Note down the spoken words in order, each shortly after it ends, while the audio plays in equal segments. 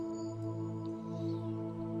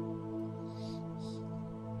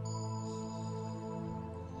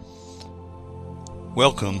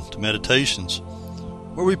Welcome to Meditations,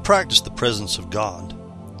 where we practice the presence of God.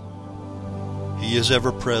 He is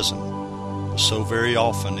ever present, but so very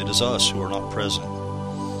often it is us who are not present.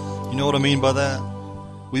 You know what I mean by that?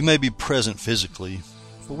 We may be present physically,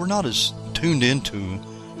 but we're not as tuned into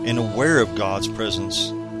and aware of God's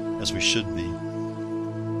presence as we should be.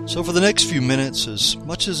 So for the next few minutes, as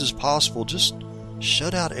much as is possible, just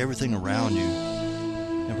shut out everything around you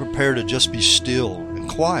and prepare to just be still and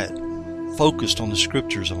quiet, focused on the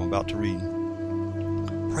scriptures I'm about to read.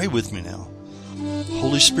 Pray with me now.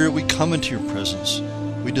 Holy Spirit, we come into your presence.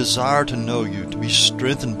 We desire to know you, to be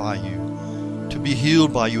strengthened by you, to be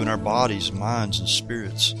healed by you in our bodies, minds, and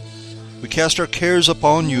spirits. We cast our cares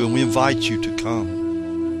upon you and we invite you to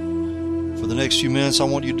come. For the next few minutes, I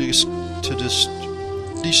want you to just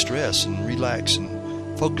de-stress and relax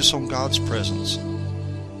and focus on God's presence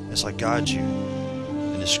as I guide you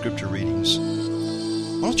in the scripture readings.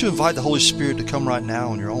 Why don't you invite the Holy Spirit to come right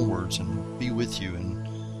now in your own words and be with you. And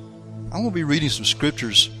I'm going to be reading some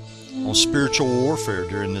scriptures on spiritual warfare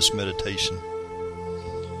during this meditation.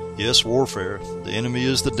 Yes, warfare. The enemy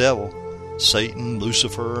is the devil, Satan,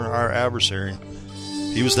 Lucifer, our adversary.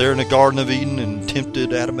 He was there in the Garden of Eden and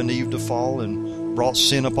tempted Adam and Eve to fall and brought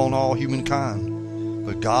sin upon all humankind.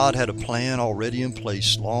 But God had a plan already in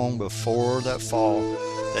place long before that fall,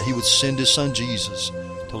 that he would send his son Jesus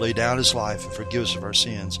to lay down his life and forgive us of our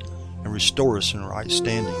sins and restore us in right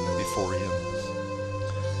standing before him.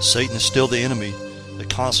 Satan is still the enemy that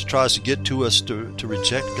constantly tries to get to us to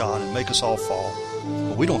reject God and make us all fall.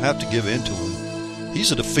 But we don't have to give in to him.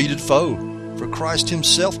 He's a defeated foe, for Christ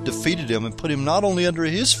himself defeated him and put him not only under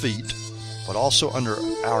his feet, but also under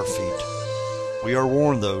our feet. We are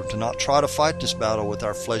warned, though, to not try to fight this battle with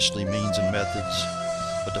our fleshly means and methods,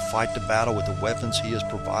 but to fight the battle with the weapons he has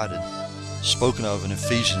provided, spoken of in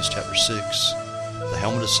Ephesians chapter 6. The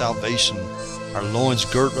helmet of salvation, our loins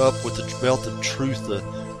girt up with the belt of truth, the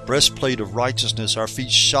breastplate of righteousness, our feet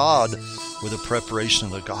shod with the preparation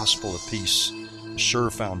of the gospel of peace, a sure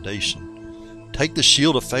foundation. Take the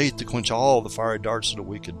shield of faith to quench all the fiery darts of the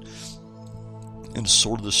wicked, and the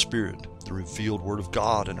sword of the Spirit, the revealed word of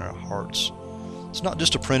God in our hearts. It's not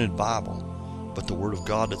just a printed Bible, but the word of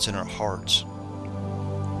God that's in our hearts.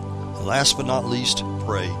 And last but not least,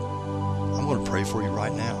 pray. I'm going to pray for you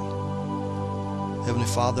right now. Heavenly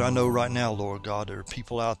Father, I know right now, Lord God, there are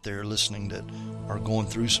people out there listening that are going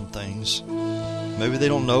through some things. Maybe they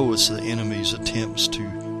don't know it's the enemy's attempts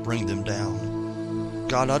to bring them down.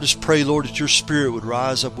 God, I just pray, Lord, that your Spirit would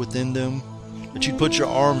rise up within them, that you'd put your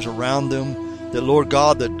arms around them, that, Lord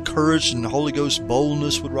God, that courage and the Holy Ghost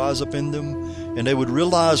boldness would rise up in them, and they would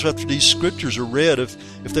realize after these scriptures are read, if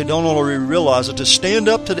they don't already realize it, to stand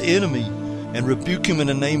up to the enemy and rebuke him in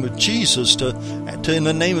the name of Jesus, in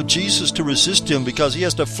the name of Jesus to resist him, because he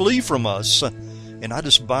has to flee from us. And I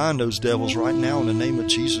just bind those devils right now in the name of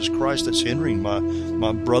Jesus Christ that's hindering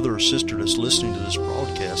my brother or sister that's listening to this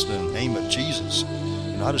broadcast in the name of Jesus.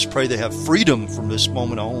 And I just pray they have freedom from this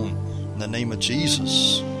moment on in the name of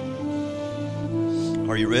Jesus.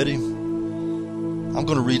 Are you ready? I'm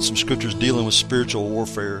going to read some scriptures dealing with spiritual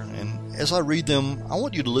warfare. And as I read them, I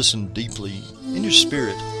want you to listen deeply in your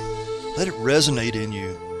spirit. Let it resonate in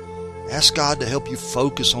you. Ask God to help you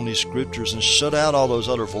focus on these scriptures and shut out all those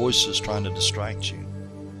other voices trying to distract you.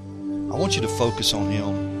 I want you to focus on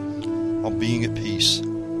him, on being at peace.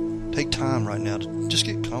 Take time right now to just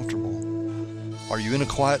get comfortable. Are you in a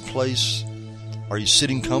quiet place? Are you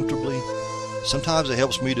sitting comfortably? Sometimes it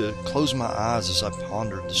helps me to close my eyes as I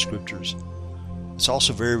ponder the scriptures. It's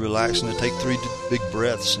also very relaxing to take 3 big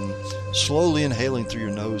breaths and slowly inhaling through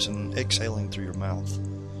your nose and exhaling through your mouth.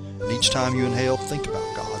 And each time you inhale, think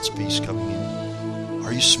about God's peace coming in.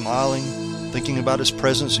 Are you smiling, thinking about his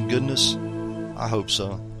presence and goodness? I hope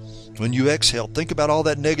so. When you exhale, think about all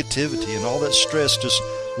that negativity and all that stress just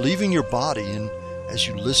leaving your body. And as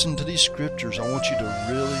you listen to these scriptures, I want you to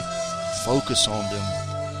really focus on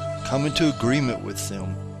them. Come into agreement with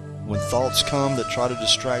them. When thoughts come that try to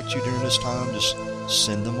distract you during this time, just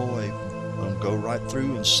send them away. Let them go right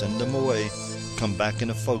through and send them away. Come back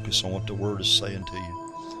into focus on what the Word is saying to you.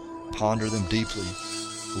 Ponder them deeply.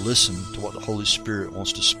 Listen to what the Holy Spirit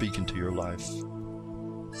wants to speak into your life.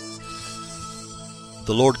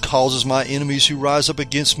 The Lord causes my enemies who rise up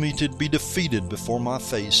against me to be defeated before my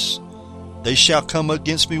face. They shall come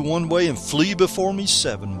against me one way and flee before me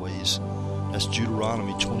 7 ways. That's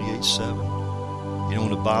Deuteronomy 28:7. You know,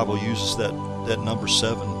 when the Bible uses that number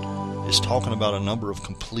 7, it's talking about a number of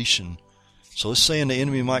completion. So it's saying the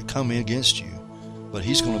enemy might come in against you, but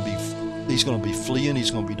he's going to be fleeing,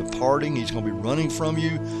 he's going to be departing, he's going to be running from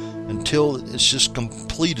you until it's just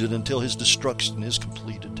completed, until his destruction is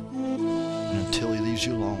completed. And until he leaves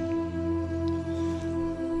you alone.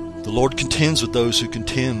 The Lord contends with those who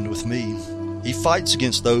contend with me. He fights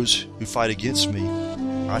against those who fight against me.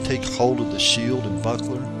 I take hold of the shield and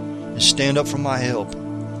buckler and stand up for my help.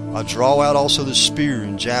 I draw out also the spear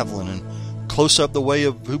and javelin and close up the way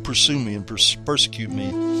of who pursue me and persecute me.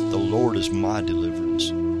 The Lord is my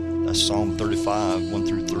deliverance. That's Psalm 35, 1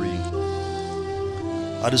 through 3.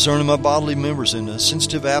 I discern in my bodily members and the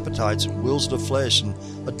sensitive appetites and wills of the flesh, and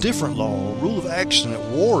a different law, a rule of action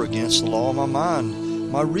at war against the law of my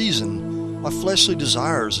mind, my reason, my fleshly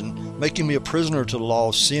desires, and making me a prisoner to the law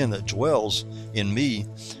of sin that dwells in me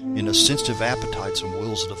in the sensitive appetites and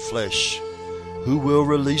wills of the flesh. Who will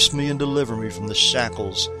release me and deliver me from the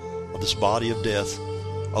shackles of this body of death?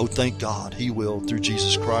 Oh, thank God, he will, through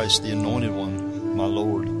Jesus Christ, the Anointed One, my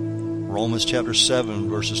Lord. Romans chapter 7,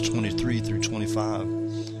 verses 23 through 25.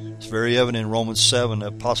 It's very evident in Romans 7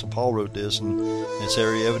 that Apostle Paul wrote this, and it's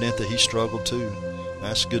very evident that he struggled too.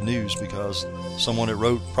 That's good news, because someone that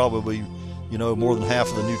wrote probably, more than half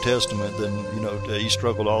of the New Testament, then, that he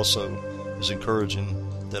struggled also, is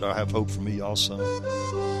encouraging that I have hope for me also.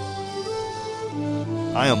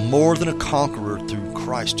 I am more than a conqueror through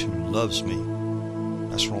Christ who loves me.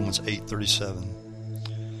 That's Romans 8:37.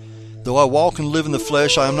 Though I walk and live in the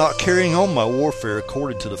flesh, I am not carrying on my warfare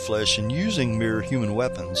according to the flesh and using mere human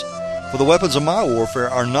weapons. For the weapons of my warfare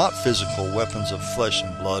are not physical weapons of flesh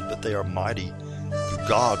and blood, but they are mighty through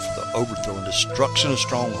God for the overthrow and destruction of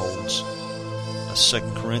strongholds. That's 2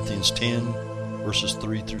 Corinthians 10, verses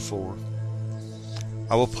 3 through 4.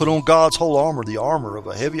 I will put on God's whole armor, the armor of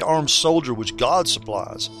a heavy-armed soldier which God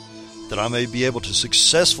supplies, that I may be able to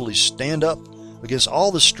successfully stand up against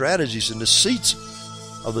all the strategies and deceits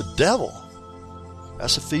of the devil.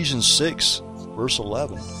 That's Ephesians 6, verse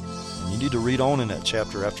 11. And you need to read on in that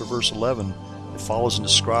chapter after verse 11. It follows and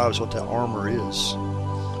describes what that armor is.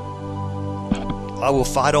 I will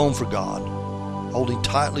fight on for God, holding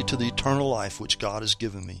tightly to the eternal life which God has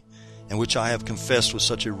given me, and which I have confessed with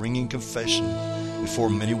such a ringing confession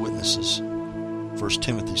before many witnesses. 1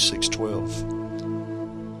 Timothy 6:12.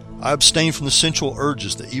 I abstain from the sensual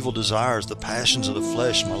urges, the evil desires, the passions of the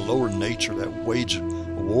flesh, my lower nature that wage a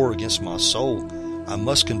war against my soul. I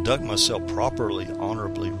must conduct myself properly,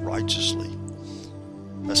 honorably, righteously.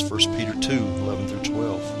 That's 1 Peter 2:11 through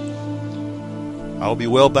 12. I will be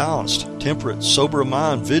well balanced, temperate, sober of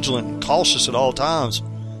mind, vigilant, and cautious at all times.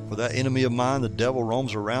 For that enemy of mine, the devil,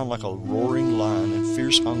 roams around like a roaring lion in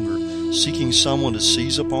fierce hunger, seeking someone to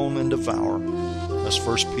seize upon and devour. That's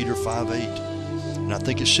 1 Peter 5:8. And I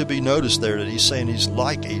think it should be noticed there that he's saying he's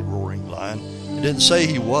like a roaring lion. He didn't say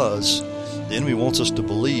he was. The enemy wants us to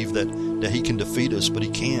believe that he can defeat us, but he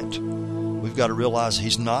can't. We've got to realize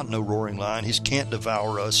he's not no roaring lion. He can't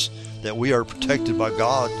devour us, that we are protected by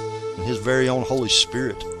God and his very own Holy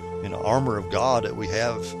Spirit and the armor of God that we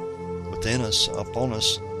have within us, upon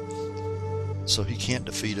us. So he can't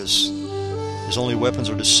defeat us. His only weapons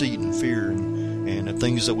are deceit and fear and the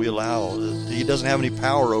things that we allow. He doesn't have any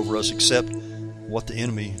power over us except what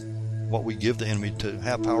we give the enemy to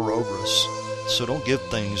have power over us. So don't give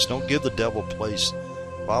the devil place.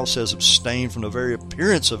 The Bible says abstain from the very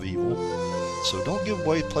appearance of evil. So don't give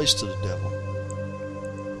away place to the devil.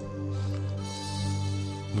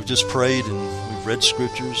 We've just prayed and we've read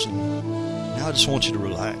scriptures, and now I just want you to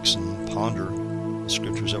relax and ponder the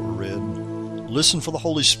scriptures that were read. Listen for the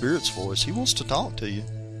Holy Spirit's voice. He wants to talk to you.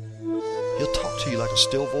 He'll talk to you like a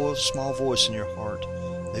still voice, small voice in your heart.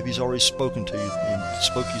 Maybe he's already spoken to you and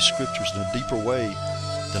spoke you scriptures in a deeper way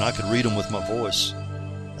than I could read them with my voice.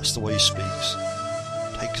 That's the way he speaks.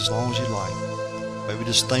 Take as long as you like. Maybe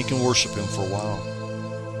just thank and worship him for a while.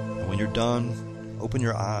 And when you're done, open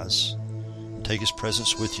your eyes and take his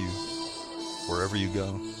presence with you wherever you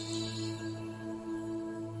go.